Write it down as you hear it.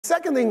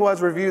Second thing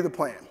was review the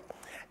plan.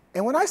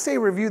 And when I say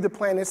review the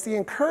plan, it's the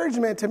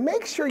encouragement to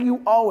make sure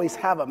you always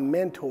have a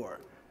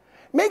mentor.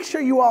 Make sure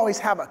you always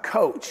have a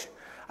coach,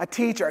 a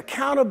teacher,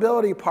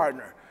 accountability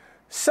partner,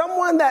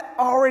 someone that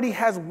already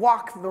has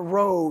walked the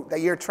road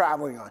that you're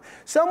traveling on,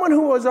 someone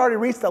who has already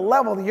reached the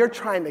level that you're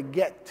trying to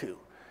get to.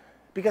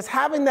 Because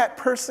having that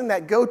person,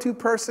 that go-to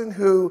person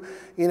who,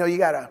 you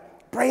got a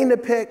brain to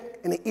pick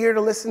and an ear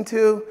to listen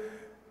to,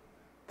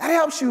 that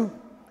helps you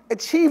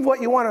achieve what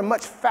you want in a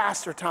much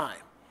faster time.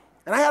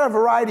 And I had a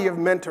variety of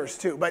mentors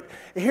too, but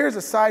here's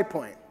a side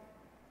point.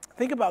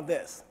 Think about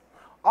this.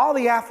 All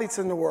the athletes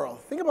in the world,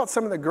 think about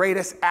some of the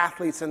greatest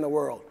athletes in the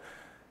world.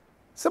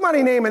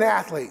 Somebody name an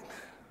athlete.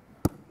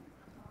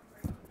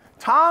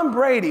 Tom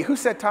Brady. Who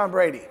said Tom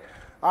Brady?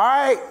 All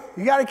right,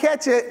 you got to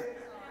catch it.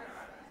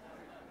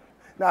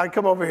 Now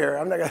come over here.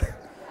 I'm not going to.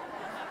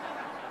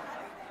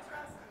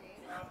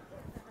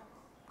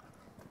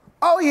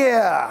 Oh,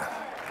 yeah.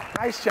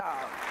 Nice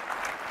job.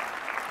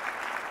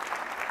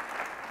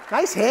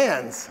 Nice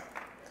hands.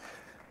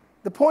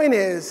 The point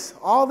is,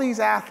 all these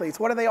athletes,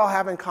 what do they all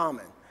have in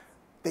common?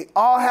 They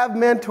all have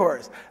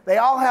mentors. They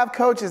all have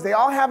coaches. They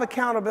all have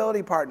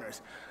accountability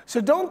partners. So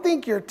don't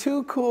think you're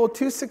too cool,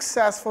 too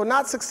successful,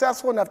 not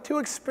successful enough, too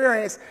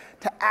experienced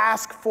to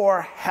ask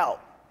for help.